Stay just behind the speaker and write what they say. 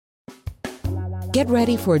Get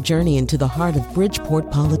ready for a journey into the heart of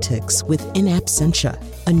Bridgeport politics with In Absentia,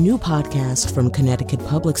 a new podcast from Connecticut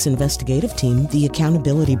Public's investigative team, The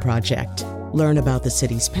Accountability Project. Learn about the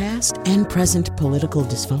city's past and present political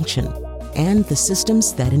dysfunction and the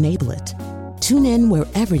systems that enable it. Tune in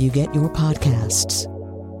wherever you get your podcasts.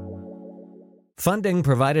 Funding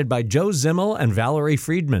provided by Joe Zimmel and Valerie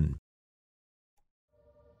Friedman.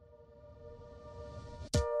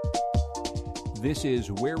 This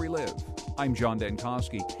is Where We Live. I'm John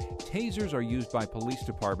Dankosky. Tasers are used by police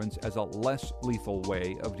departments as a less lethal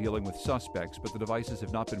way of dealing with suspects, but the devices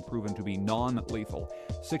have not been proven to be non-lethal.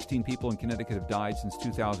 16 people in Connecticut have died since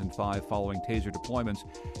 2005 following taser deployments,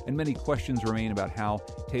 and many questions remain about how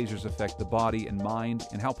tasers affect the body and mind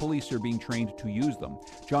and how police are being trained to use them.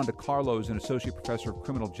 John DiCarlo is an associate professor of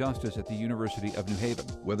criminal justice at the University of New Haven.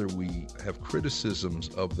 Whether we have criticisms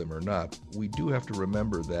of them or not, we do have to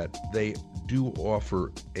remember that they do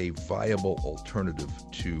offer a viable alternative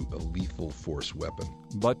to a lethal force weapon.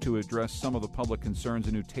 But to address some of the public concerns,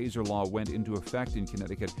 a new taser law went into effect in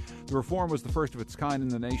Connecticut. The reform was the first of its kind in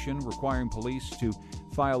the nation, requiring police to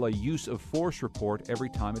file a use of force report every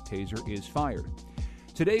time a taser is fired.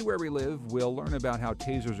 Today, Where We Live, we'll learn about how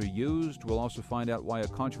tasers are used. We'll also find out why a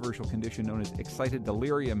controversial condition known as excited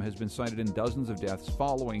delirium has been cited in dozens of deaths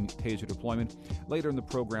following taser deployment. Later in the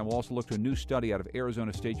program, we'll also look to a new study out of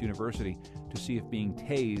Arizona State University to see if being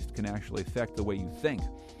tased can actually affect the way you think.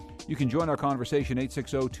 You can join our conversation,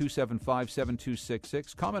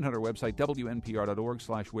 860-275-7266. Comment on our website,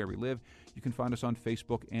 wnpr.org/where we live. You can find us on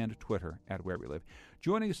Facebook and Twitter at Where We Live.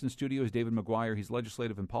 Joining us in studio is David McGuire. He's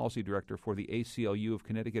Legislative and Policy Director for the ACLU of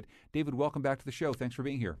Connecticut. David, welcome back to the show. Thanks for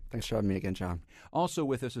being here. Thanks for having me again, John. Also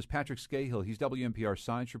with us is Patrick Scahill. He's WNPR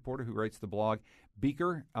science reporter who writes the blog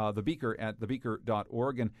Beaker, The Beaker at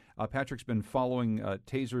thebeaker.org. And Patrick's been following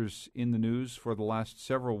tasers in the news for the last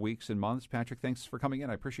several weeks and months. Patrick, thanks for coming in.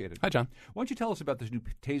 I appreciate it. Hi, John. Why don't you tell us about this new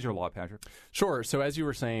taser law, Patrick? Sure. So as you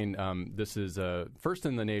were saying, this is first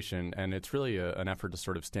in the nation, and it's really an effort to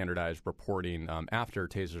sort of standardize reporting after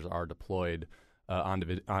tasers are deployed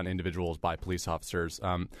on individuals by police officers.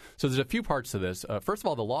 So there's a few parts to this. First of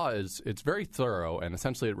all, the law it's very thorough, and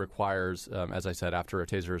essentially it requires, as I said, after a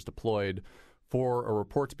taser is deployed, for a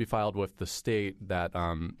report to be filed with the state that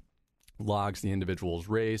logs the individual's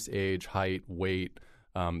race, age, height, weight,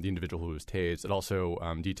 the individual who was tased. It also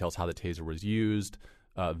details how the taser was used,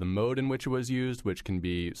 the mode in which it was used, which can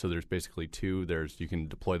be, so there's basically two. You can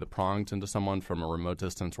deploy the prongs into someone from a remote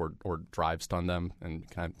distance or drive stun them, and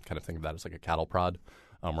kind of think of that as like a cattle prod,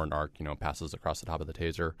 where an arc passes across the top of the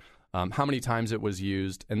taser. How many times it was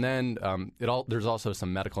used, and then there's also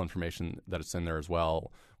some medical information that is in there as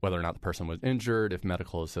well, whether or not the person was injured, if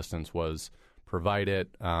medical assistance was provided.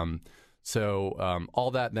 So all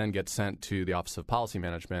that then gets sent to the Office of Policy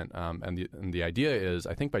Management, and the idea is,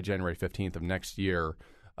 I think by January 15th of next year,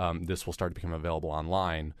 this will start to become available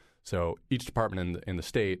online. So each department in the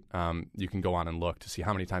state, you can go on and look to see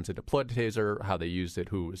how many times they deployed the taser, how they used it,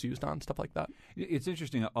 who it was used on, stuff like that. It's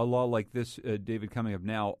interesting. A law like this, David, coming up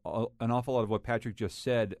now, an awful lot of what Patrick just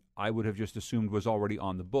said, I would have just assumed was already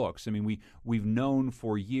on the books. I mean, we've known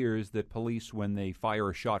for years that police, when they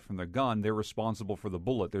fire a shot from their gun, they're responsible for the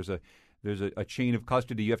bullet. There's a chain of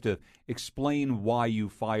custody. You have to explain why you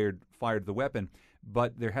fired the weapon.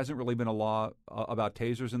 But there hasn't really been a law about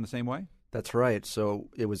tasers in the same way? That's right. So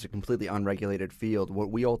it was a completely unregulated field.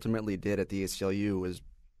 What we ultimately did at the ACLU was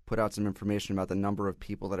put out some information about the number of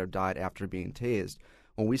people that have died after being tased.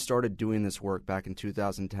 When we started doing this work back in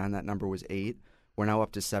 2010, that number was 8. We're now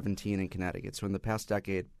up to 17 in Connecticut. So in the past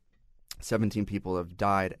decade, 17 people have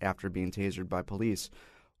died after being tasered by police.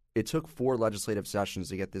 It took 4 legislative sessions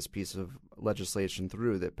to get this piece of legislation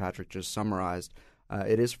through that Patrick just summarized.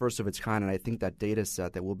 It is first of its kind, and I think that data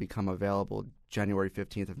set that will become available January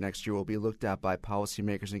 15th of next year will be looked at by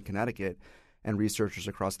policymakers in Connecticut and researchers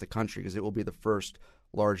across the country, because it will be the first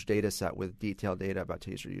large data set with detailed data about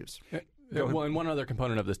taser use. Well, and one other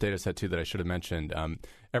component of this data set, too, that I should have mentioned,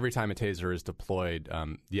 every time a taser is deployed,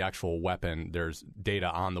 the actual weapon, there's data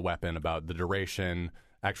on the weapon about the duration,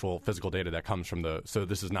 actual physical data that comes from so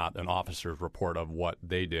this is not an officer's report of what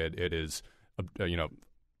they did. It is,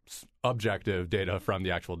 objective data from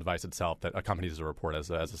the actual device itself that accompanies the report as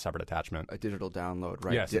a separate attachment. A digital download,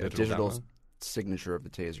 right? Yes, a digital download. Signature of the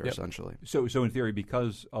taser, essentially. So in theory,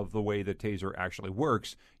 because of the way the taser actually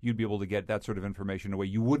works, you'd be able to get that sort of information in a way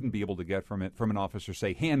you wouldn't be able to get from an officer,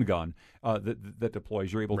 say, handgun that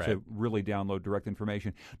deploys. You're able to really download direct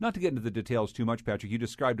information. Not to get into the details too much, Patrick, you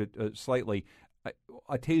described it slightly.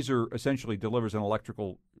 a taser essentially delivers an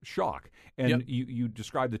electrical shock. And Yep. you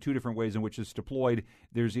described the two different ways in which it's deployed.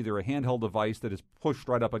 There's either a handheld device that is pushed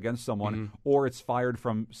right up against someone, or it's fired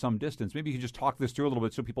from some distance. Maybe you could just talk this through a little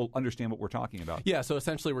bit so people understand what we're talking about. Yeah, so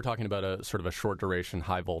essentially we're talking about a sort of a short duration,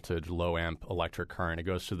 high voltage, low amp electric current. It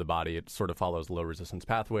goes through the body. It sort of follows low resistance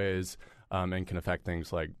pathways and can affect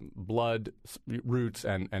things like blood routes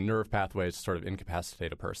and nerve pathways to sort of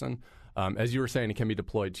incapacitate a person. As you were saying, it can be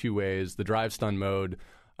deployed two ways. The drive stun mode,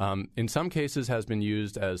 in some cases, has been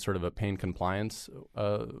used as sort of a pain compliance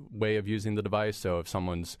way of using the device. So if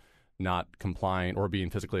someone's not complying or being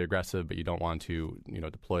physically aggressive, but you don't want to,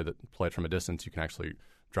 deploy it from a distance, you can actually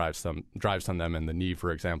drive stun them in the knee,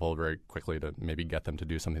 for example, very quickly to maybe get them to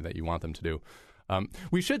do something that you want them to do.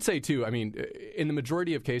 We should say, too, in the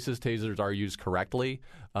majority of cases, tasers are used correctly.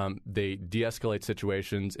 They de-escalate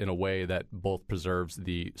situations in a way that both preserves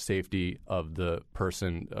the safety of the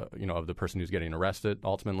person, of the person who's getting arrested,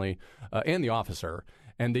 ultimately, and the officer.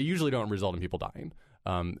 And they usually don't result in people dying.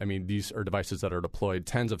 These are devices that are deployed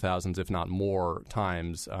tens of thousands, if not more,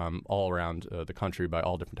 times all around the country by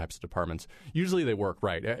all different types of departments. Usually they work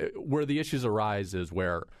right. Where the issues arise is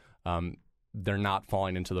where they're not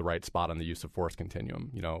falling into the right spot on the use of force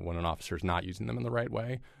continuum. When an officer is not using them in the right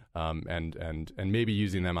way, and maybe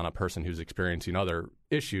using them on a person who's experiencing other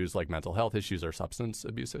issues like mental health issues or substance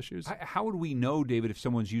abuse issues. How would we know, David, if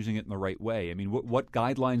someone's using it in the right way? What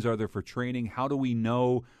guidelines are there for training? How do we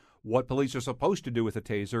know what police are supposed to do with a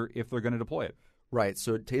taser if they're going to deploy it? Right.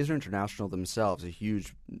 So Taser International themselves, a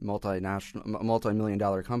huge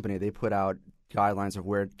multi-million-dollar company, they put out guidelines of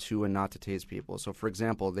where to and not to tase people. So, for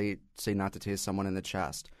example, they say not to tase someone in the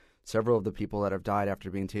chest. Several of the people that have died after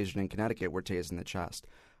being tasered in Connecticut were tased in the chest.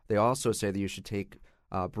 They also say that you should take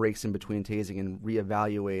breaks in between tasing and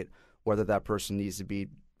reevaluate whether that person needs to be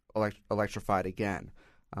electrified again.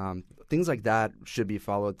 Things like that should be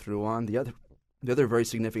followed through on. The other very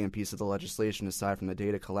significant piece of the legislation, aside from the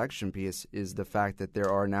data collection piece, is the fact that there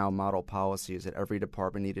are now model policies that every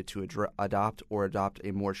department needed to adopt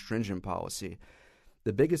a more stringent policy.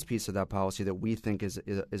 The biggest piece of that policy that we think is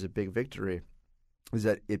a big victory is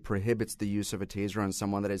that it prohibits the use of a taser on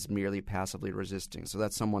someone that is merely passively resisting. So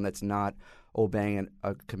that's someone that's not obeying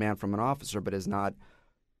a command from an officer but is not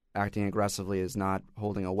acting aggressively, is not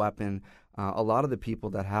holding a weapon. A lot of the people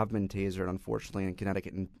that have been tasered, unfortunately, in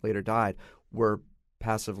Connecticut and later died were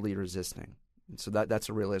passively resisting. So that's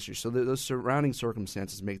a real issue. So those surrounding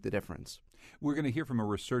circumstances make the difference. We're going to hear from a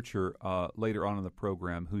researcher later on in the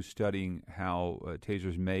program who's studying how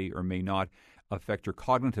tasers may or may not affect your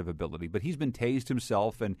cognitive ability. But he's been tased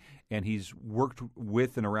himself, and he's worked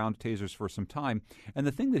with and around tasers for some time. And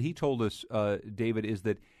the thing that he told us, David, is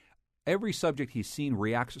that every subject he's seen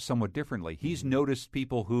reacts somewhat differently. He's noticed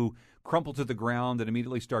people who crumple to the ground and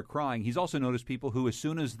immediately start crying. He's also noticed people who, as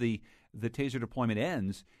soon as the taser deployment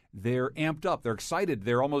ends, they're amped up, they're excited,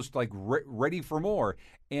 they're almost like ready for more.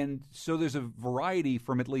 And so there's a variety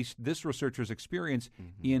from at least this researcher's experience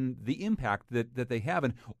in the impact that they have.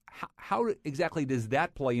 And how exactly does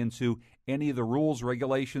that play into any of the rules,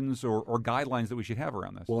 regulations, or guidelines that we should have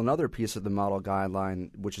around this? Well, another piece of the model guideline,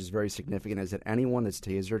 which is very significant, is that anyone that's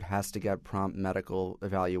tasered has to get prompt medical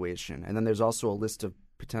evaluation. And then there's also a list of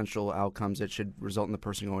potential outcomes that should result in the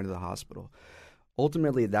person going to the hospital.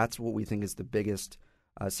 Ultimately, that's what we think is the biggest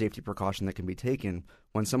safety precaution that can be taken.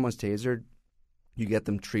 When someone's tasered, you get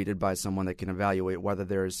them treated by someone that can evaluate whether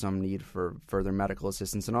there is some need for further medical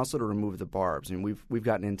assistance, and also to remove the barbs. I mean, we've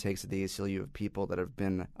gotten intakes at the ACLU of people that have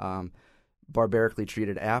been barbarically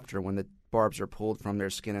treated after, when the barbs are pulled from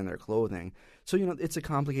their skin and their clothing. So, it's a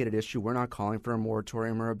complicated issue. We're not calling for a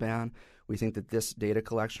moratorium or a ban. We think that this data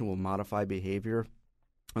collection will modify behavior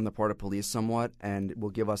on the part of police somewhat, and will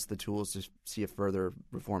give us the tools to see if further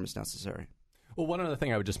reform is necessary. Well, one other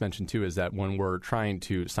thing I would just mention, too, is that when we're trying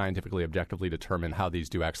to scientifically, objectively determine how these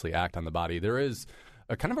do actually act on the body, there is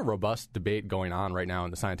a kind of a robust debate going on right now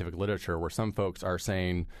in the scientific literature where some folks are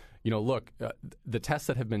saying, look, the tests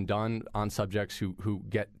that have been done on subjects who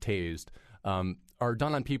get tased are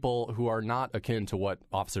done on people who are not akin to what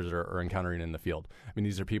officers are encountering in the field.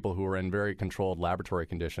 These are people who are in very controlled laboratory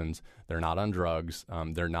conditions. They're not on drugs.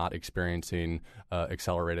 They're not experiencing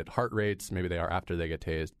accelerated heart rates. Maybe they are after they get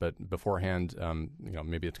tased, but beforehand,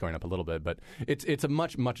 maybe it's going up a little bit. But it's a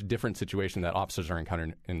much, much different situation that officers are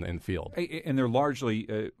encountering in the field. And they're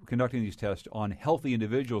largely conducting these tests on healthy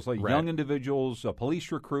individuals, like young individuals,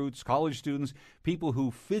 police recruits, college students, people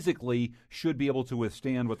who physically should be able to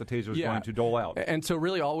withstand what the taser is going to dole out. And so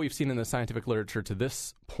really all we've seen in the scientific literature to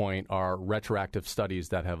this point are retroactive studies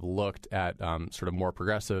that have looked at sort of more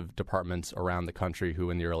progressive departments around the country who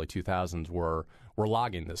in the early 2000s were we're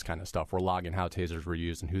logging this kind of stuff. We're logging how tasers were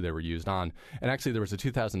used and who they were used on. And actually, there was a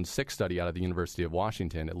 2006 study out of the University of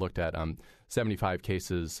Washington. It looked at 75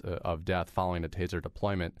 cases of death following a taser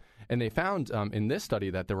deployment. And they found in this study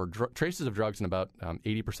that there were traces of drugs in about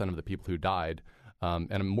 80% of the people who died.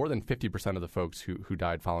 And more than 50% of the folks who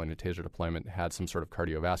died following a taser deployment had some sort of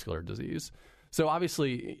cardiovascular disease. So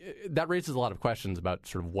obviously, that raises a lot of questions about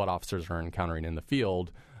sort of what officers are encountering in the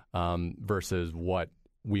field versus what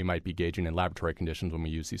we might be gauging in laboratory conditions when we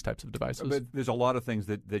use these types of devices. But there's a lot of things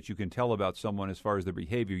that you can tell about someone as far as their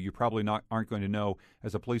behavior. You probably aren't going to know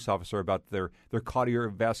as a police officer about their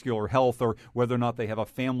cardiovascular health or whether or not they have a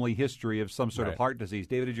family history of some sort of heart disease.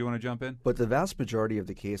 David, did you want to jump in? But the vast majority of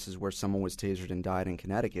the cases where someone was tasered and died in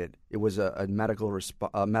Connecticut, it was a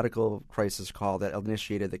medical crisis call that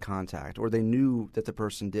initiated the contact, or they knew that the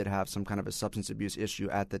person did have some kind of a substance abuse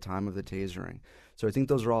issue at the time of the tasering. So I think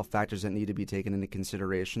those are all factors that need to be taken into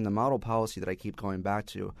consideration. The model policy that I keep going back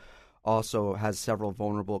to also has several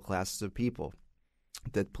vulnerable classes of people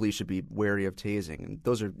that police should be wary of tasing. And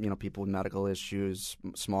those are, people with medical issues,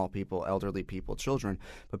 small people, elderly people, children.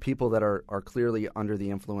 But people that are clearly under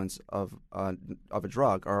the influence of a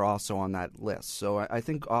drug are also on that list. So I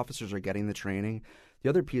think officers are getting the training. The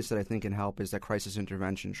other piece that I think can help is that crisis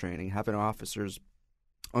intervention training, having officers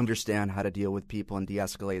understand how to deal with people and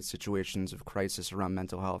de-escalate situations of crisis around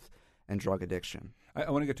mental health and drug addiction. I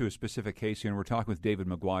want to get to a specific case here, and we're talking with David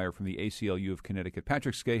McGuire from the ACLU of Connecticut.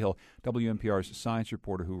 Patrick Scahill, WNPR's science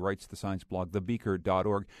reporter who writes the science blog,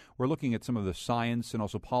 thebeaker.org. We're looking at some of the science and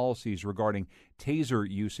also policies regarding taser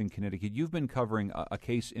use in Connecticut. You've been covering a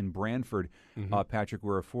case in Branford, Patrick,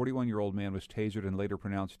 where a 41-year-old man was tasered and later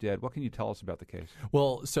pronounced dead. What can you tell us about the case?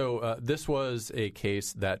 Well, so this was a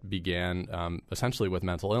case that began essentially with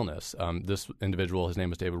mental illness. This individual, his name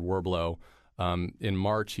was David Werblow. In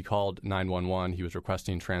March, he called 911. He was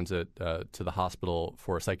requesting transit to the hospital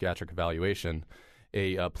for a psychiatric evaluation.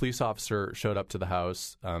 A police officer showed up to the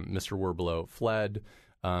house. Mr. Werblow fled,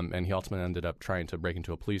 and he ultimately ended up trying to break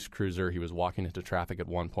into a police cruiser. He was walking into traffic at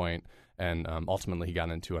one point, and ultimately he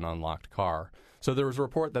got into an unlocked car. So there was a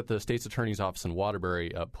report that the state's attorney's office in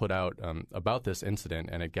Waterbury put out about this incident,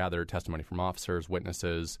 and it gathered testimony from officers,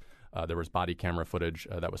 witnesses. There was body camera footage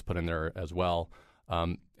that was put in there as well.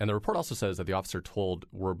 And the report also says that the officer told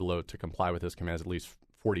Werblow to comply with his commands at least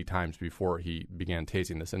 40 times before he began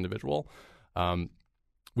tasing this individual.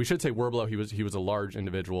 We should say Werblow, he was a large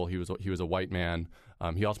individual. He was a white man.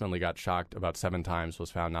 He ultimately got shocked about 7 times,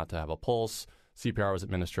 was found not to have a pulse. CPR was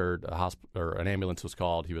administered, an ambulance was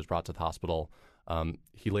called. He was brought to the hospital.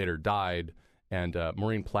 He later died. And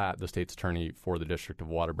Maureen Platt, the state's attorney for the District of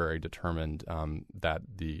Waterbury, determined that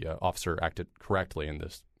the officer acted correctly in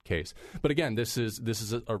this case. But again, this is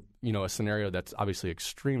a scenario that's obviously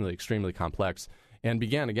extremely, extremely complex, and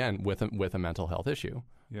began again with a mental health issue.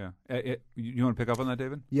 Yeah, you want to pick up on that,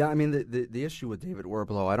 David? Yeah, I mean the issue with David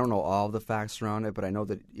Werblow, I don't know all the facts around it, but I know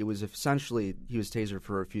that it was essentially he was tasered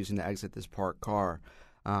for refusing to exit this parked car.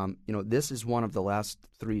 This is one of the last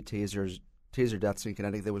 3 taser deaths in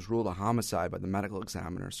Connecticut that was ruled a homicide by the medical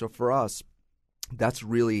examiner. So for us, that's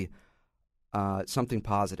really something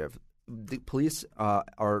positive. The police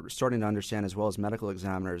are starting to understand, as well as medical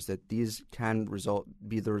examiners, that these can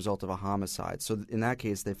be the result of a homicide. So in that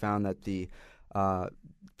case, they found that the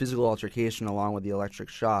physical altercation along with the electric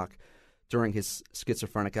shock during his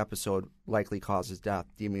schizophrenic episode likely causes death,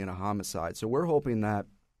 deeming it a homicide. So we're hoping that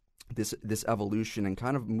this evolution and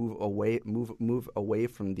kind of move away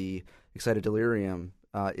from the excited delirium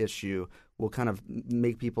issue will kind of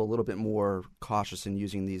make people a little bit more cautious in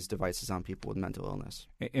using these devices on people with mental illness.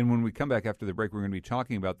 And when we come back after the break, we're going to be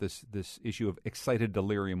talking about this issue of excited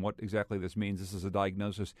delirium, what exactly this means. This is a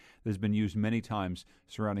diagnosis that has been used many times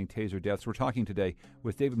surrounding taser deaths. We're talking today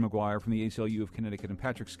with David McGuire from the ACLU of Connecticut and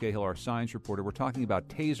Patrick Scahill, our science reporter. We're talking about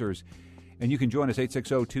tasers, and you can join us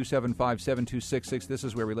 860-275-7266. This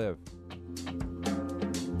is Where We Live.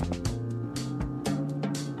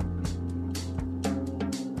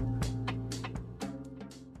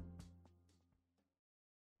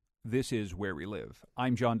 This is Where We Live.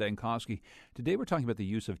 I'm John Dankosky. Today we're talking about the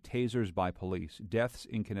use of tasers by police, deaths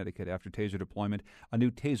in Connecticut after taser deployment, a new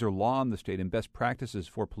taser law in the state, and best practices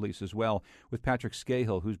for police as well, with Patrick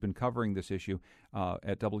Scahill, who's been covering this issue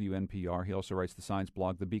at WNPR. He also writes the science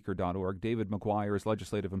blog, thebeaker.org. David McGuire is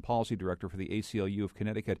Legislative and Policy Director for the ACLU of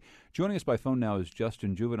Connecticut. Joining us by phone now is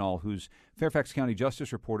Justin Juvenal, who's Fairfax County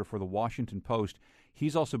Justice Reporter for the Washington Post.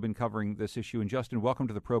 He's also been covering this issue. And Justin, welcome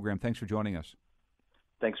to the program. Thanks for joining us.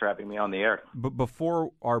 Thanks for having me on the air. But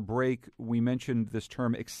before our break, we mentioned this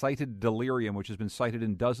term excited delirium, which has been cited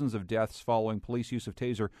in dozens of deaths following police use of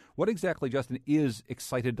taser. What exactly, Justin, is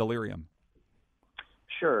excited delirium?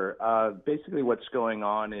 Sure. Basically, what's going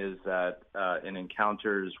on is that in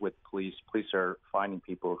encounters with police are finding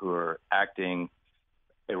people who are acting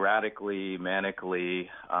erratically, manically.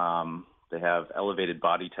 They have elevated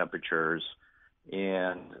body temperatures,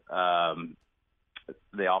 and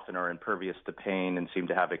they often are impervious to pain and seem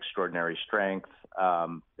to have extraordinary strength.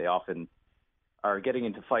 They often are getting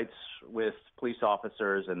into fights with police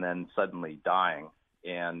officers and then suddenly dying.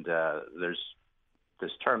 And there's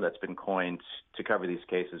this term that's been coined to cover these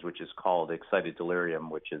cases, which is called excited delirium,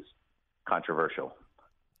 which is controversial.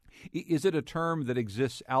 Is it a term that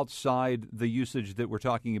exists outside the usage that we're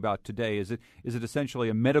talking about today? Is it essentially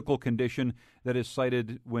a medical condition that is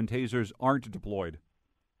cited when tasers aren't deployed?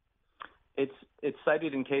 It's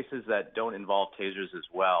cited in cases that don't involve tasers as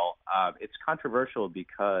well. It's controversial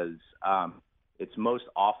because it's most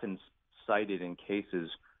often cited in cases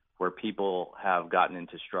where people have gotten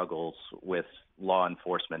into struggles with law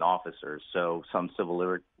enforcement officers. So some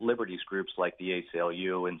civil liberties groups like the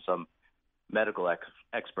ACLU and some medical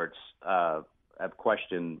experts have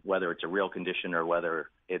questioned whether it's a real condition or whether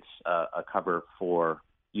it's a cover for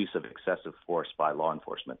use of excessive force by law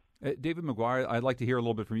enforcement. David McGuire, I'd like to hear a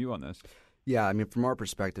little bit from you on this. Yeah, I mean, from our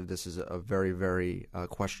perspective, this is a very, very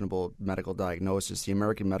questionable medical diagnosis. The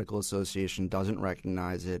American Medical Association doesn't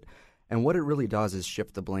recognize it. And what it really does is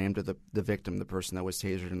shift the blame to the victim, the person that was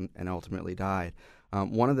tasered and ultimately died.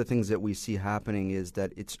 One of the things that we see happening is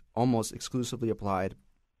that it's almost exclusively applied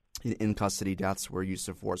in custody deaths where use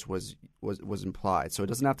of force was implied. So it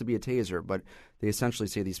doesn't have to be a taser, but they essentially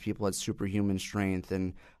say these people had superhuman strength.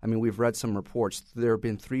 And, I mean, we've read some reports. There have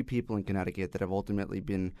been 3 people in Connecticut that have ultimately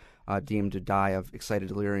been deemed to die of excited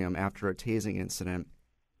delirium after a tasing incident.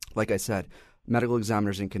 Like I said, medical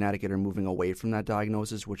examiners in Connecticut are moving away from that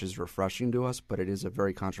diagnosis, which is refreshing to us, but it is a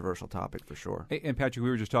very controversial topic for sure. And Patrick,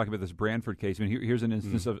 we were just talking about this Branford case. I mean, here's an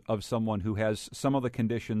instance of someone who has some of the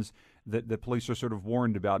conditions that the police are sort of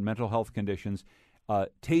warned about, mental health conditions,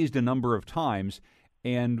 tased a number of times.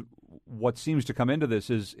 And what seems to come into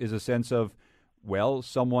this is a sense of, well,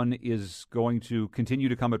 someone is going to continue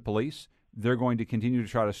to come at police. They're going to continue to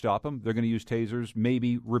try to stop them. They're going to use tasers,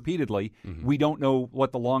 maybe repeatedly. Mm-hmm. We don't know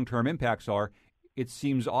what the long-term impacts are. It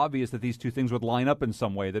seems obvious that these two things would line up in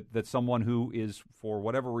some way, that someone who is, for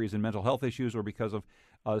whatever reason, mental health issues or because of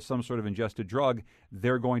some sort of ingested drug,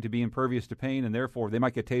 they're going to be impervious to pain, and therefore they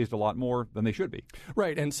might get tased a lot more than they should be.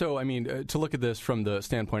 Right. And so, I mean, to look at this from the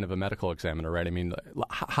standpoint of a medical examiner, right, I mean,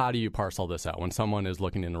 how do you parse all this out? When someone is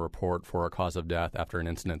looking in a report for a cause of death after an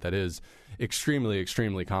incident that is extremely,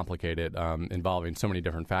 extremely complicated, involving so many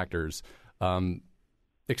different factors,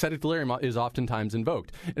 excited delirium is oftentimes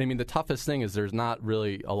invoked. And I mean, the toughest thing is there's not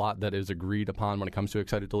really a lot that is agreed upon when it comes to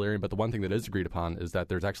excited delirium, but the one thing that is agreed upon is that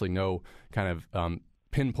there's actually no kind of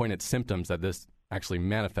pinpointed symptoms that this actually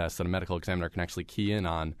manifests that a medical examiner can actually key in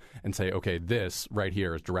on and say, okay, this right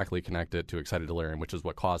here is directly connected to excited delirium, which is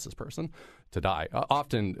what caused this person to die.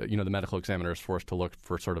 Often, the medical examiner is forced to look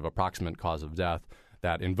for sort of approximate cause of death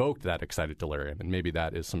that invoked that excited delirium. And maybe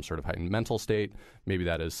that is some sort of heightened mental state. Maybe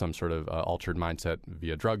that is some sort of altered mindset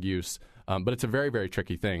via drug use. But it's a very, very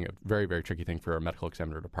tricky thing, for a medical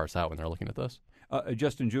examiner to parse out when they're looking at this.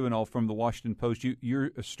 Justin Juvenal from the Washington Post,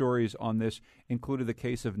 your stories on this included the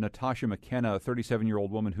case of Natasha McKenna, a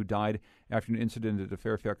 37-year-old woman who died after an incident at the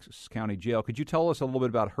Fairfax County Jail. Could you tell us a little bit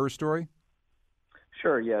about her story?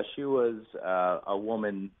 Sure, yeah. She was a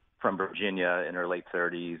woman from Virginia in her late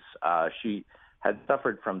 30s. She had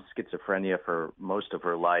suffered from schizophrenia for most of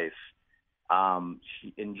her life.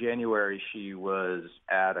 In January, she was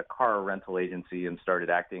at a car rental agency and started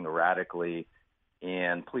acting erratically,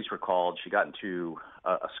 and police were called. She got into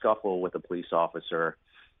a scuffle with a police officer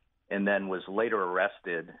and then was later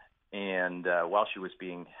arrested. And while she was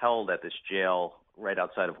being held at this jail right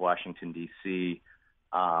outside of Washington, D.C.,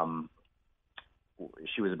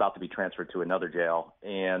 she was about to be transferred to another jail.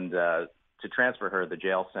 And to transfer her, the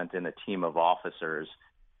jail sent in a team of officers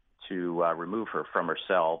to remove her from her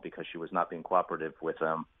cell because she was not being cooperative with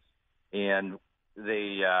them. And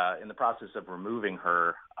they, in the process of removing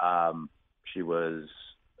her, she was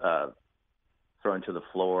thrown to the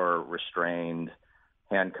floor, restrained,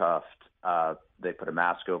 handcuffed. They put a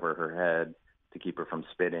mask over her head to keep her from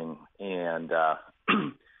spitting, and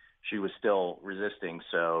she was still resisting,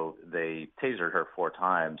 so they tasered her 4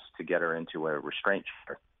 times to get her into a restraint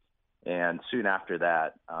chair. And soon after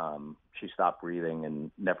that, she stopped breathing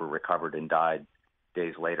and never recovered and died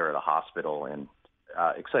days later at a hospital. And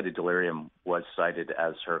excited delirium was cited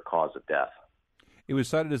as her cause of death. It was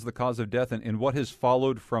cited as the cause of death, and what has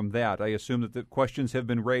followed from that? I assume that the questions have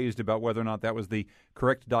been raised about whether or not that was the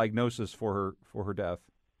correct diagnosis for her death.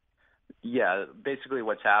 Yeah, basically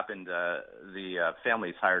what's happened, the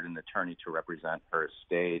family's hired an attorney to represent her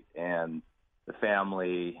estate, and the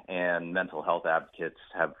family and mental health advocates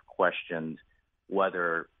have questioned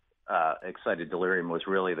whether excited delirium was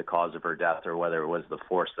really the cause of her death or whether it was the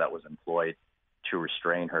force that was employed to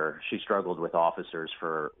restrain her. She struggled with officers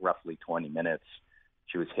for roughly 20 minutes.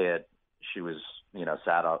 She was hit. She was,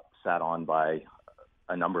 sat on by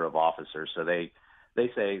a number of officers. So they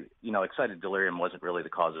say, excited delirium wasn't really the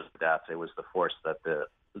cause of death. It was the force that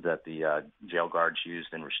the jail guards used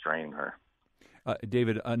in restraining her.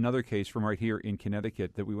 David, another case from right here in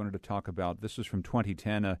Connecticut that we wanted to talk about. This was from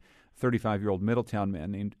 2010, a 35-year-old Middletown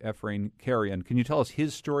man named Ephraim Carrion. Can you tell us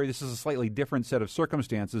his story? This is a slightly different set of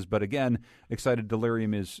circumstances, but again, excited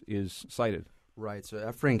delirium is cited. Right. So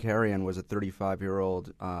Ephraim Carrion was a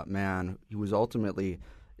 35-year-old man. He was ultimately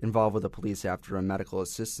involved with the police after a medical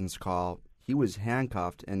assistance call. He was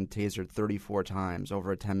handcuffed and tasered 34 times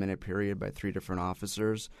over a 10-minute period by 3 different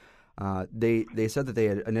officers. They said that they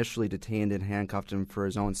had initially detained and handcuffed him for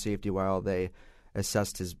his own safety while they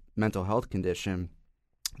assessed his mental health condition,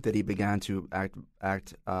 that he began to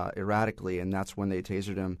act erratically, and that's when they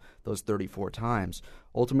tasered him those 34 times,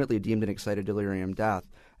 ultimately deemed an excited delirium death.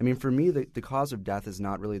 I mean, for me, the cause of death is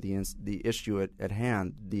not really the issue at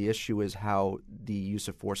hand. The issue is how the use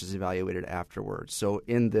of force is evaluated afterwards. So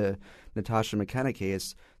in the Natasha McKenna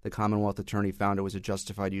case, the Commonwealth attorney found it was a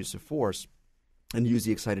justified use of force and use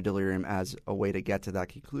the excited delirium as a way to get to that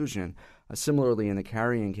conclusion. Similarly, in the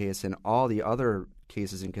Carrion case and all the other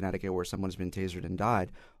cases in Connecticut where someone's been tasered and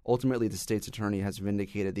died, ultimately the state's attorney has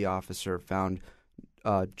vindicated the officer, found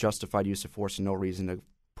justified use of force and no reason to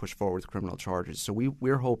push forward with criminal charges. So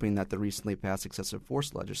we're hoping that the recently passed excessive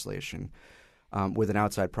force legislation, with an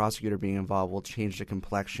outside prosecutor being involved, will change the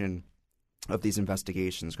complexion of these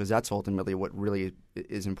investigations, because that's ultimately what really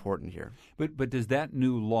is important here. But does that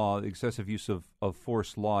new law, the excessive use of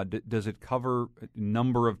force law, does it cover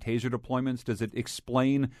number of taser deployments? Does it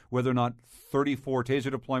explain whether or not 34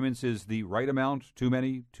 taser deployments is the right amount? Too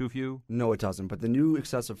many? Too few? No, it doesn't. But the new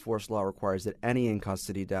excessive force law requires that any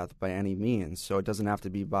in-custody death by any means, so it doesn't have to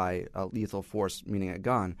be by lethal force, meaning a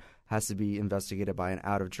gun, has to be investigated by an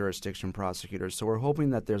out-of-jurisdiction prosecutor. So we're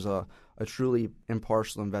hoping that there's a truly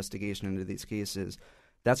impartial investigation into these cases.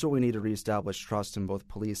 That's what we need to reestablish trust in both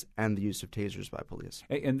police and the use of tasers by police.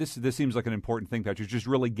 And this seems like an important thing, Patrick, just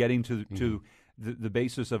really getting to the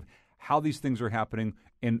basis of how these things are happening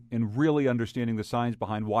and really understanding the science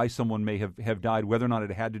behind why someone may have died, whether or not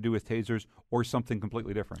it had to do with tasers or something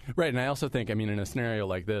completely different. Right, and I also think, in a scenario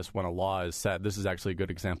like this, when a law is set, this is actually a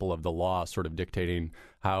good example of the law sort of dictating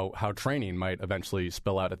how training might eventually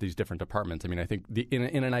spill out at these different departments. I think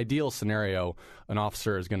in an ideal scenario, an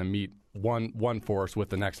officer is going to meet one force with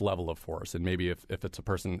the next level of force, and maybe if it's a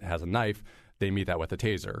person that has a knife, they meet that with a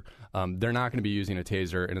taser. They're not going to be using a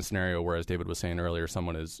taser in a scenario where, as David was saying earlier,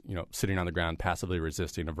 someone is sitting on the ground passively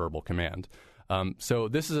resisting a verbal command. So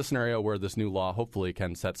this is a scenario where this new law hopefully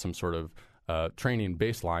can set some sort of training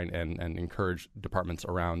baseline and encourage departments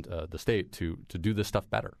around the state to do this stuff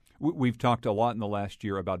better. We've talked a lot in the last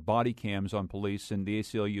year about body cams on police, and the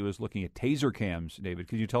ACLU is looking at taser cams. David,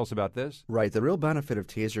 could you tell us about this? Right. The real benefit of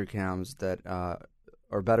taser cams that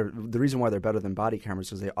are better, the reason why they're better than body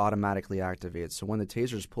cameras is they automatically activate. So when the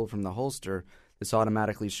taser is pulled from the holster, this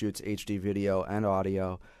automatically shoots HD video and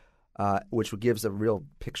audio, which gives a real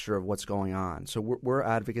picture of what's going on. So we're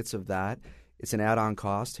advocates of that. It's an add-on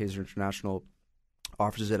cost. Taser International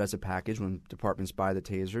offers it as a package when departments buy the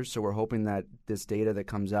tasers. So we're hoping that this data that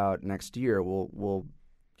comes out next year will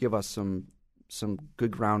give us some good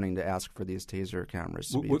grounding to ask for these taser cameras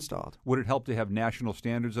to be installed. Would it help to have national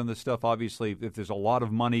standards on this stuff? Obviously, if there's a lot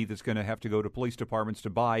of money that's going to have to go to police departments to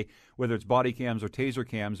buy, whether it's body cams or taser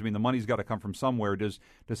cams, the money's got to come from somewhere. Does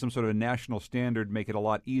some sort of national standard make it a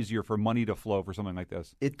lot easier for money to flow for something like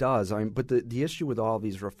this? It does. But the issue with all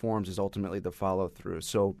these reforms is ultimately the follow-through.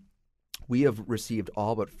 So we have received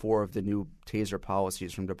all but 4 of the new taser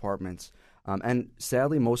policies from departments. And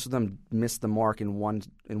sadly, most of them miss the mark in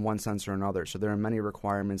one sense or another. So there are many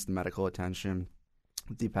requirements: the medical attention,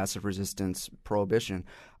 the passive resistance, prohibition.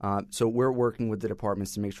 So we're working with the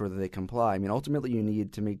departments to make sure that they comply. Ultimately, you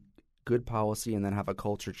need to make good policy and then have a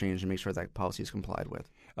culture change to make sure that policy is complied with.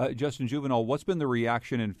 Justin Juvenile, what's been the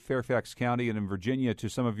reaction in Fairfax County and in Virginia to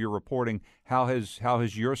some of your reporting? How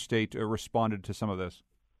has your state responded to some of this?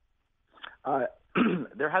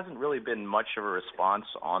 There hasn't really been much of a response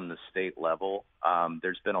on the state level.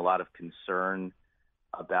 There's been a lot of concern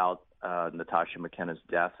about Natasha McKenna's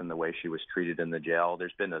death and the way she was treated in the jail.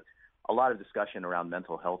 There's been a lot of discussion around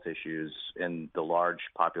mental health issues in the large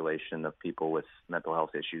population of people with mental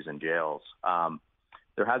health issues in jails.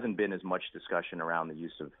 there hasn't been as much discussion around the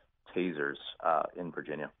use of tasers in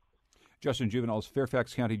Virginia. Justin Juvenile is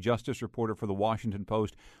Fairfax County Justice reporter for the Washington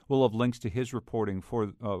Post. We'll have links to his reporting for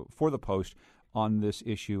the Post on this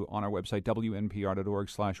issue on our website,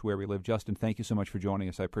 wnpr.org/where we live. Justin, thank you so much for joining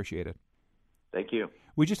us. I appreciate it. Thank you.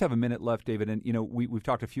 We just have a minute left, David, and we've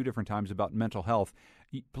talked a few different times about mental health.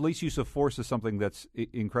 Police use of force is something that's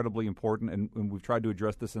incredibly important, and we've tried to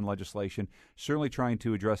address this in legislation, certainly trying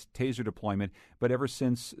to address taser deployment. But ever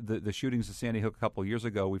since the shootings at Sandy Hook a couple of years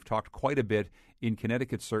ago, we've talked quite a bit in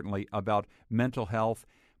Connecticut, certainly, about mental health,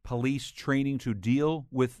 police training to deal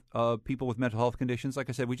with people with mental health conditions. Like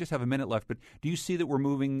I said, we just have a minute left, but do you see that we're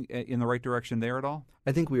moving in the right direction there at all?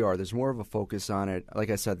 I think we are. There's more of a focus on it. Like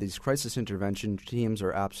I said, these crisis intervention teams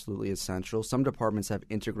are absolutely essential. Some departments have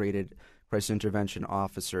integrated crisis intervention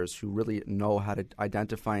officers who really know how to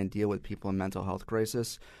identify and deal with people in mental health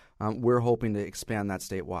crisis. We're hoping to expand that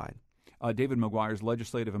statewide. David McGuire is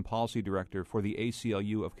Legislative and Policy Director for the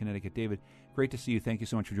ACLU of Connecticut. David, great to see you. Thank you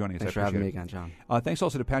so much for joining us. Thanks for having me again, John. Thanks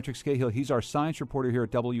also to Patrick Scahill. He's our science reporter here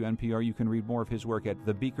at WNPR. You can read more of his work at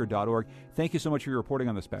thebeaker.org. Thank you so much for your reporting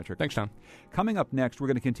on this, Patrick. Thanks, John. Coming up next, we're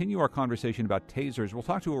going to continue our conversation about tasers. We'll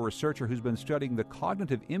talk to a researcher who's been studying the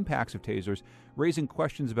cognitive impacts of tasers, raising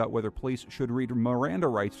questions about whether police should read Miranda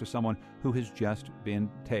rights to someone who has just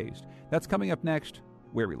been tased. That's coming up next,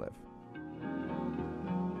 Where We Live.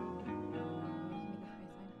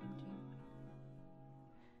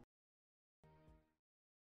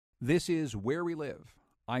 This is Where We Live.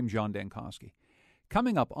 I'm John Dankosky.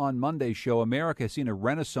 Coming up on Monday's show, America has seen a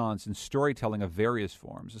renaissance in storytelling of various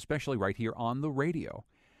forms, especially right here on the radio.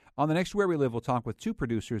 On the next Where We Live, we'll talk with two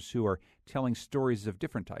producers who are telling stories of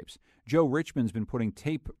different types. Joe Richmond's been putting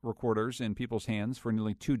tape recorders in people's hands for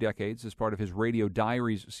nearly 2 decades as part of his Radio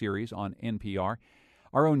Diaries series on NPR.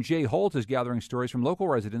 Our own Jay Holt is gathering stories from local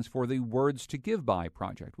residents for the Words to Give By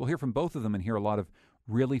project. We'll hear from both of them and hear a lot of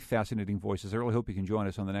really fascinating voices. I really hope you can join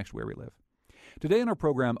us on the next Where We Live. Today in our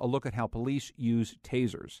program, a look at how police use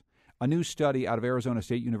tasers. A new study out of Arizona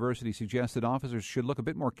State University suggests that officers should look a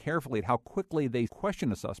bit more carefully at how quickly they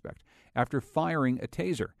question a suspect after firing a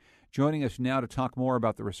taser. Joining us now to talk more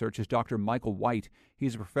about the research is Dr. Michael White.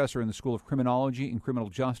 He's a professor in the School of Criminology and Criminal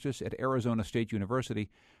Justice at Arizona State University.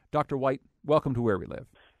 Dr. White, welcome to Where We Live.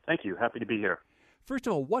 Thank you. Happy to be here. First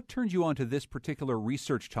of all, what turned you on to this particular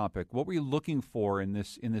research topic? What were you looking for in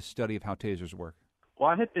this study of how tasers work? Well,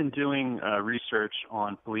 I had been doing research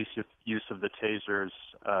on police use of the tasers,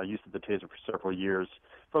 for several years,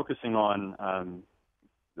 focusing on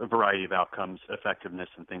a variety of outcomes, effectiveness,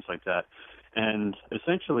 and things like that. And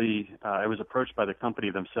essentially, I was approached by the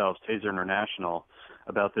company themselves, Taser International,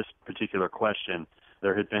 about this particular question.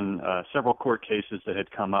 There had been several court cases that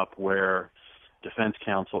had come up where defense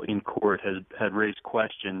counsel in court had raised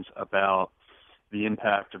questions about the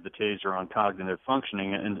impact of the taser on cognitive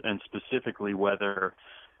functioning and specifically whether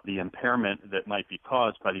the impairment that might be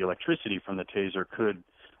caused by the electricity from the taser could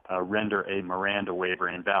render a Miranda waiver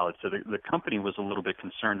invalid. So the company was a little bit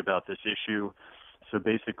concerned about this issue. So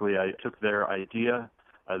basically I took their idea,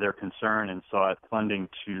 their concern, and sought funding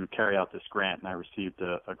to carry out this grant, and I received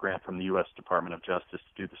a grant from the U.S. Department of Justice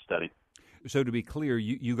to do the study. So to be clear,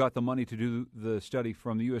 you got the money to do the study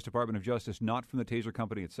from the U.S. Department of Justice, not from the taser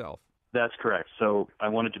company itself. That's correct. So I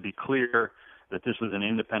wanted to be clear that this was an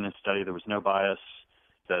independent study. There was no bias.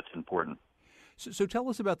 That's important. So tell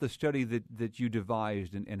us about the study that you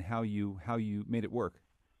devised and how you made it work.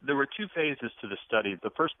 There were 2 phases to the study. The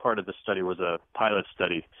first part of the study was a pilot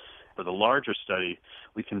study. For the larger study,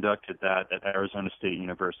 we conducted that at Arizona State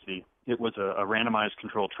University. It was a randomized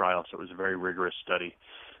controlled trial, so it was a very rigorous study.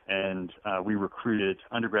 And we recruited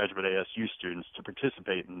undergraduate ASU students to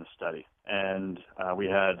participate in the study. And we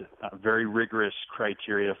had very rigorous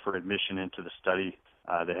criteria for admission into the study.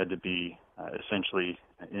 They had to be essentially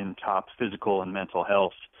in top physical and mental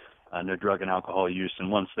health, no drug and alcohol use.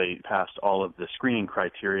 And once they passed all of the screening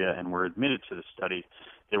criteria and were admitted to the study,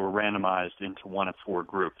 they were randomized into one of 4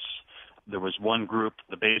 groups. There was one group,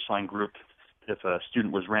 the baseline group. If a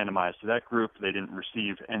student was randomized to that group, they didn't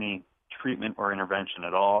receive any treatment or intervention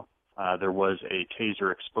at all. There was a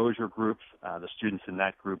taser exposure group. The students in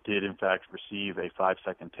that group did, in fact, receive a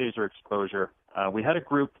 5-second taser exposure. We had a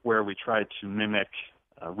group where we tried to mimic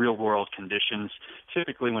real-world conditions.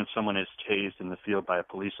 Typically, when someone is tased in the field by a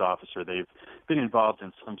police officer, they've been involved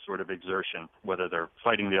in some sort of exertion, whether they're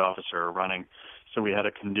fighting the officer or running. So we had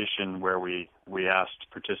a condition where we asked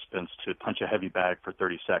participants to punch a heavy bag for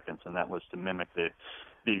 30 seconds, and that was to mimic the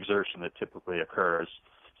exertion that typically occurs.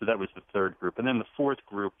 So that was the third group. And then the fourth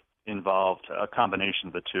group involved a combination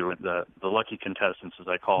of the two. The lucky contestants, as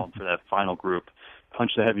I call them, for that final group,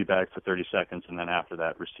 punched the heavy bag for 30 seconds, and then after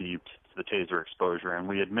that received the taser exposure. And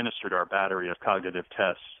we administered our battery of cognitive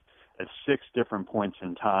tests at 6 different points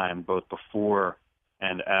in time, both before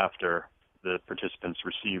and after the participants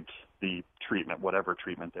received the treatment, whatever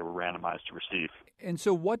treatment they were randomized to receive. And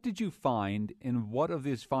so what did you find, and what of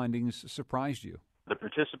these findings surprised you? The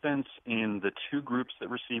participants in the 2 groups that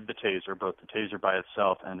received the taser, both the taser by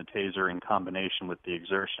itself and the taser in combination with the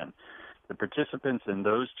exertion, the participants in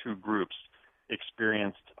those 2 groups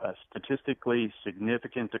experienced statistically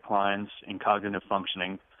significant declines in cognitive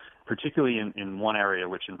functioning, particularly in one area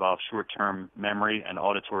which involves short-term memory and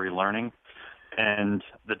auditory learning. And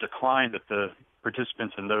the decline that the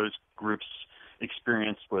participants in those groups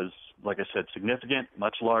experienced was, like I said, significant,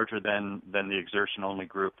 much larger than the exertion-only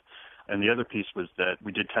group. And the other piece was that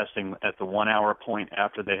we did testing at the 1-hour point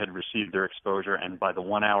after they had received their exposure, and by the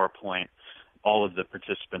 1-hour point, all of the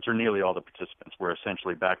participants, or nearly all the participants, were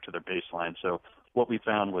essentially back to their baseline. So what we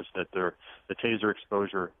found was that the taser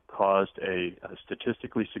exposure caused a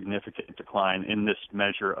statistically significant decline in this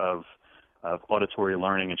measure of auditory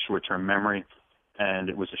learning and short-term memory, and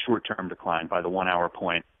it was a short-term decline. By the 1-hour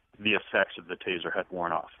point, the effects of the taser had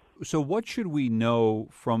worn off. So what should we know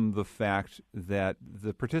from the fact that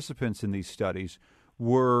the participants in these studies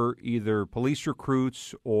were either police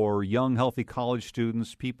recruits or young, healthy college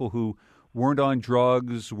students, people who weren't on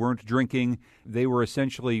drugs, weren't drinking? They were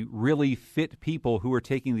essentially really fit people who were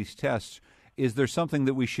taking these tests. Is there something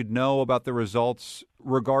that we should know about the results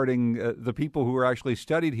regarding the people who were actually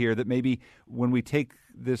studied here that maybe when we take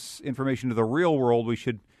this information to the real world, we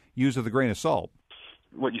should use with a grain of salt?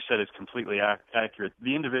 What you said is completely accurate.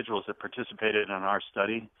 The individuals that participated in our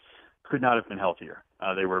study could not have been healthier.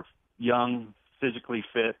 They were young, physically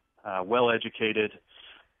fit, well-educated.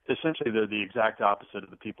 Essentially, they're the exact opposite of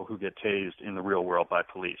the people who get tased in the real world by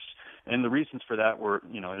police. And the reasons for that were,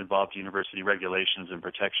 it involved university regulations and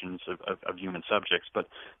protections of human subjects. But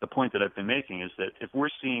the point that I've been making is that if we're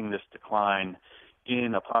seeing this decline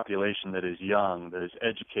in a population that is young, that is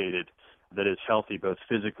educated, that is healthy both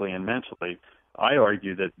physically and mentally, I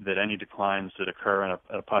argue that any declines that occur in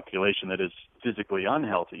a population that is physically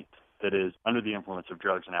unhealthy, that is under the influence of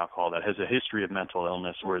drugs and alcohol, that has a history of mental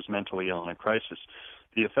illness or is mentally ill and in crisis,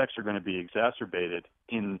 the effects are going to be exacerbated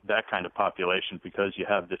in that kind of population because you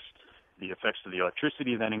have the effects of the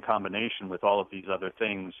electricity then in combination with all of these other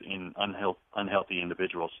things in unhealthy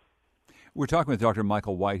individuals. We're talking with Dr.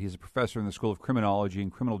 Michael White. He's a professor in the School of Criminology and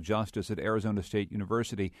Criminal Justice at Arizona State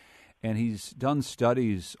University, and he's done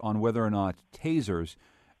studies on whether or not tasers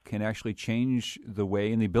can actually change the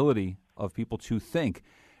way and the ability of people to think.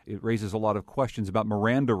 It raises a lot of questions about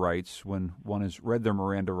Miranda rights. When one has read their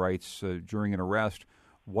Miranda rights during an arrest,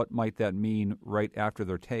 what might that mean right after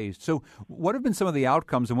they're tased? So what have been some of the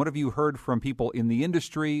outcomes, and what have you heard from people in the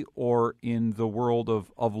industry or in the world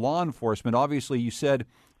of law enforcement? Obviously, you said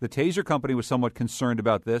the taser company was somewhat concerned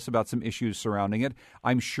about this, about some issues surrounding it.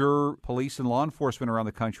 I'm sure police and law enforcement around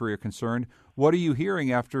the country are concerned. What are you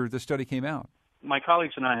hearing after the study came out? My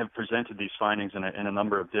colleagues and I have presented these findings in a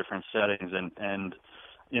number of different settings, and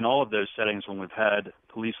in all of those settings, when we've had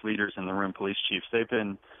police leaders in the room, police chiefs, they've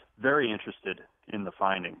been very interested in the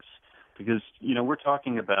findings because, we're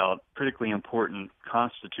talking about critically important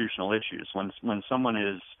constitutional issues. When someone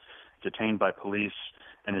is detained by police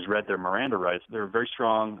and has read their Miranda rights, there are very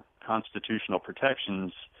strong constitutional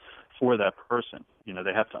protections for that person.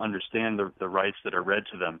 They have to understand the rights that are read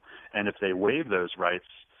to them. And if they waive those rights,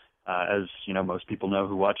 as most people know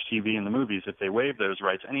who watch TV and the movies, if they waive those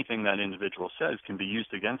rights, anything that individual says can be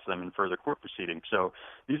used against them in further court proceedings. So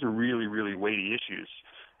these are really, really weighty issues,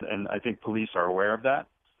 and I think police are aware of that.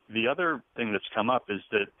 The other thing that's come up is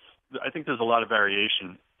that I think there's a lot of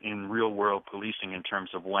variation in real-world policing in terms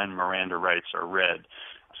of when Miranda rights are read.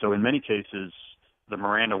 So in many cases, the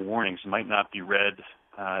Miranda warnings might not be read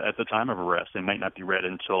at the time of arrest. They might not be read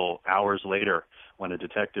until hours later when a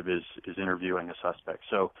detective is interviewing a suspect.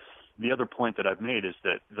 So the other point that I've made is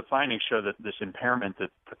that the findings show that this impairment that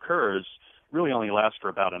occurs really only lasts for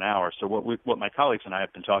about an hour. So what my colleagues and I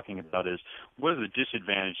have been talking about is what are the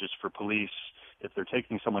disadvantages for police if they're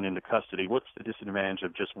taking someone into custody? What's the disadvantage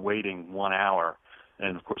of just waiting 1 hour?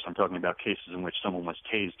 And, of course, I'm talking about cases in which someone was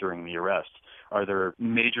tased during the arrest. Are there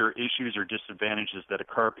major issues or disadvantages that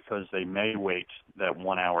occur because they may wait that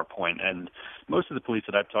 1 hour point? And most of the police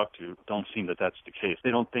that I've talked to don't seem that that's the case. They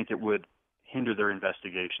don't think it would hinder their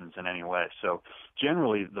investigations in any way. So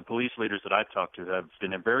generally, the police leaders that I've talked to have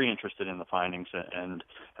been very interested in the findings and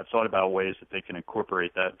have thought about ways that they can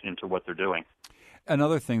incorporate that into what they're doing.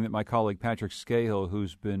 Another thing that my colleague Patrick Scahill,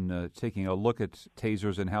 who's been taking a look at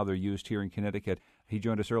tasers and how they're used here in Connecticut, he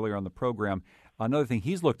joined us earlier on the program. another thing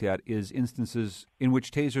he's looked at is instances in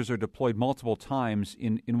which tasers are deployed multiple times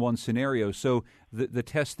in one scenario. So the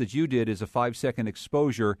test that you did is a 5-second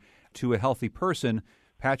exposure to a healthy person.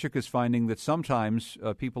 Patrick is finding that sometimes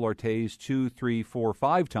people are tased 2, 3, 4,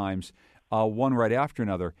 5 times, one right after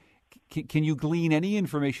another. Can you glean any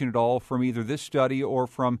information at all from either this study or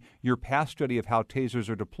from your past study of how tasers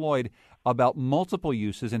are deployed about multiple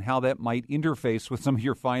uses and how that might interface with some of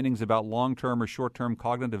your findings about long-term or short-term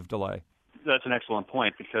cognitive delay? That's an excellent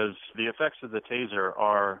point, because the effects of the taser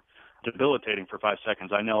are debilitating for 5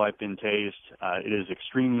 seconds. I know I've been tased. It is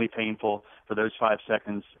extremely painful for those 5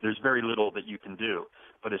 seconds. There's very little that you can do.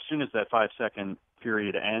 But as soon as that 5-second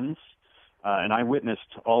period ends, and I witnessed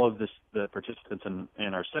all of this, the participants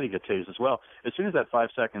in our study get tased as well. As soon as that 5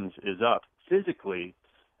 seconds is up, physically,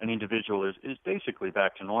 an individual is basically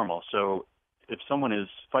back to normal. So if someone is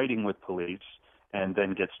fighting with police and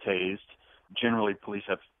then gets tased, generally police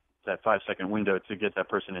have that 5-second window to get that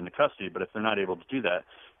person into custody. But if they're not able to do that,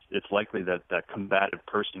 it's likely that that combative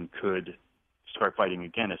person could start fighting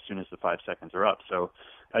again as soon as the 5 seconds are up. So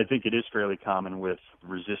I think it is fairly common with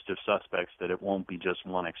resistive suspects that it won't be just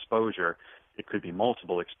one exposure. It could be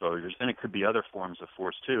multiple exposures, and it could be other forms of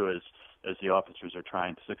force too. As the officers are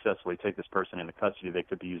trying to successfully take this person into custody, they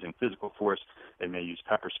could be using physical force. They may use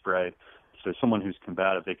pepper spray. So someone who's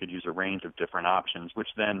combative, they could use a range of different options, which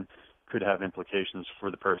then could have implications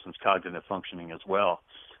for the person's cognitive functioning as well.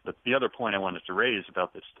 But the other point I wanted to raise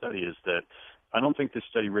about this study is that I don't think this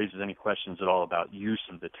study raises any questions at all about use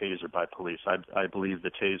of the taser by police. I believe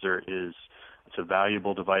the taser it's a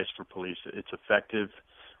valuable device for police. It's effective,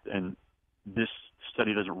 and this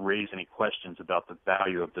study doesn't raise any questions about the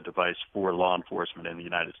value of the device for law enforcement in the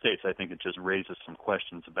United States. I think it just raises some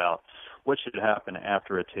questions about what should happen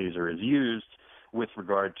after a taser is used with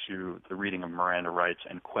regard to the reading of Miranda rights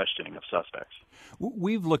and questioning of suspects.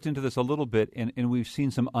 We've looked into this a little bit, and we've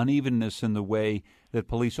seen some unevenness in the way that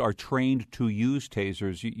police are trained to use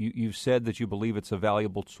tasers. You've said that you believe it's a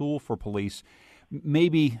valuable tool for police,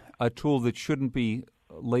 maybe a tool that shouldn't be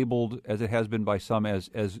labeled, as it has been by some,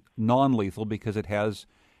 as non-lethal, because it has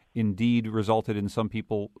indeed resulted in some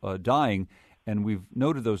people dying, and we've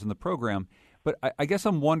noted those in the program. But I guess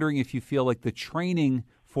I'm wondering if you feel like the training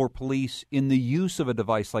for police in the use of a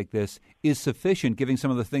device like this is sufficient, given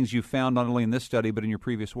some of the things you found not only in this study but in your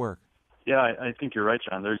previous work. Yeah, I think you're right,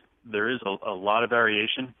 John. There is a lot of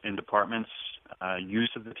variation in departments'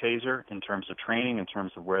 use of the taser in terms of training, in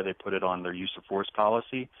terms of where they put it on their use of force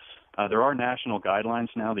policy. There are national guidelines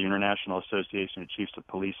now. The International Association of Chiefs of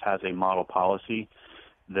Police has a model policy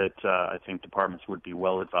that I think departments would be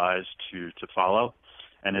well advised to follow.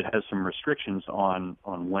 And it has some restrictions on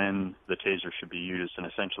when the taser should be used. And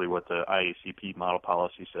essentially what the IACP model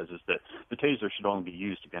policy says is that the taser should only be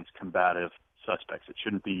used against combative suspects. It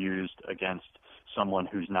shouldn't be used against someone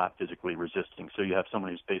who's not physically resisting. So you have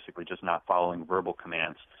someone who's basically just not following verbal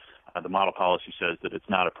commands. The model policy says that it's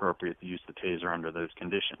not appropriate to use the taser under those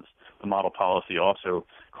conditions. The model policy also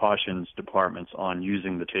cautions departments on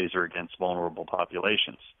using the taser against vulnerable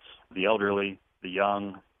populations, the elderly, the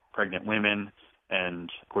young, pregnant women.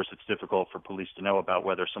 And, of course, it's difficult for police to know about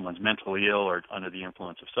whether someone's mentally ill or under the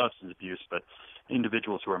influence of substance abuse, but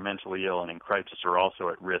individuals who are mentally ill and in crisis are also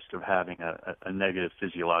at risk of having a negative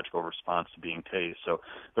physiological response to being tased. So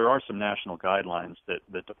there are some national guidelines that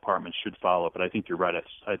departments should follow, but I think you're right.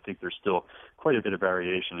 I think there's still quite a bit of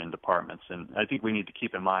variation in departments, and I think we need to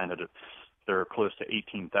keep in mind that there are close to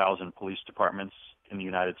 18,000 police departments in the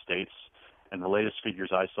United States, and the latest figures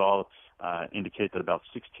I saw indicate that about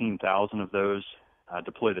 16,000 of those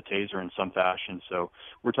deploy the taser in some fashion. So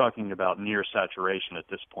we're talking about near saturation at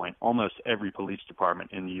this point. Almost every police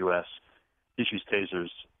department in the U.S. issues tasers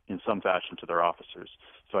in some fashion to their officers.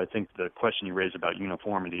 So I think the question you raise about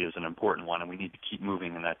uniformity is an important one, and we need to keep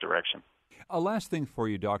moving in that direction. A last thing for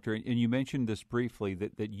you, Doctor, and you mentioned this briefly,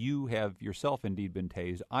 that you have yourself indeed been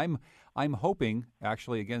tased. I'm hoping,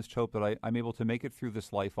 actually against hope, that I'm able to make it through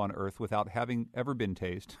this life on Earth without having ever been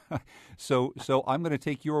tased. So I'm going to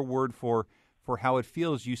take your word for how it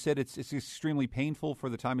feels. You said it's extremely painful for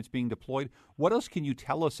the time it's being deployed. What else can you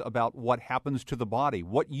tell us about what happens to the body,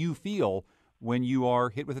 what you feel when you are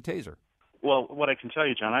hit with a taser? Well, what I can tell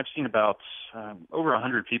you, John, I've seen about over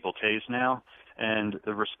 100 people tased now, and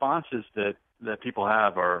the responses that people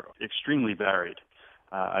have are extremely varied.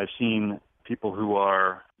 I've seen people who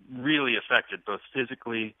are really affected both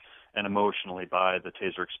physically and emotionally by the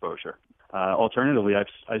taser exposure. Alternatively,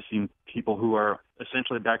 I've seen people who are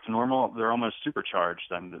essentially back to normal. They're almost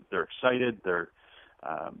supercharged. They're excited. They're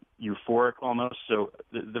euphoric almost. So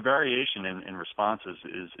the variation in responses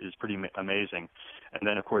is pretty amazing. And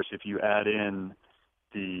then, of course, if you add in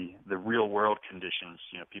the real world conditions,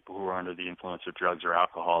 people who are under the influence of drugs or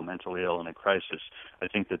alcohol, mentally ill, and in crisis, I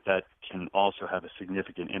think that can also have a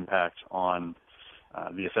significant impact on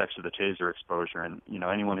the effects of the taser exposure. And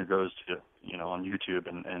anyone who goes to on YouTube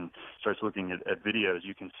and starts looking at videos,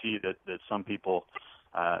 you can see that some people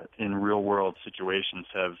in real world situations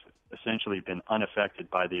have essentially been unaffected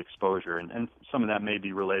by the exposure, and some of that may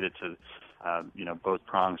be related to both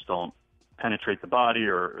prongs don't penetrate the body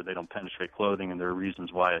or they don't penetrate clothing, and there are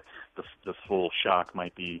reasons why the full shock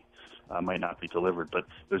might not be delivered. But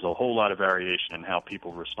there's a whole lot of variation in how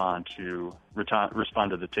people respond to the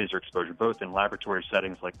taser exposure, both in laboratory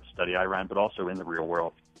settings like the study I ran, but also in the real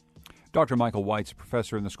world. Dr. Michael White's a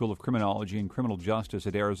professor in the School of Criminology and Criminal Justice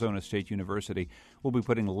at Arizona State University. We'll be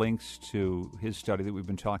putting links to his study that we've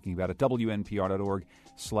been talking about at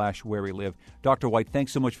WNPR.org/wherewelive. Dr. White,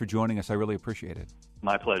 thanks so much for joining us. I really appreciate it.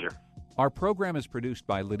 My pleasure. Our program is produced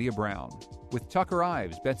by Lydia Brown, with Tucker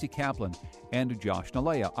Ives, Betsy Kaplan, and Josh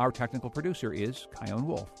Nalea. Our technical producer is Kyone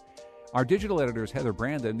Wolf. Our digital editor is Heather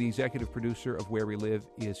Brandon. The executive producer of Where We Live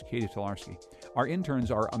is Katie Tolarski. Our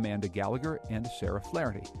interns are Amanda Gallagher and Sarah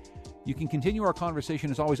Flaherty. You can continue our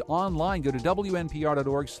conversation, as always, online. Go to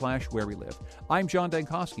WNPR.org/wherewelive. I'm John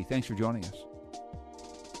Dankosky. Thanks for joining us.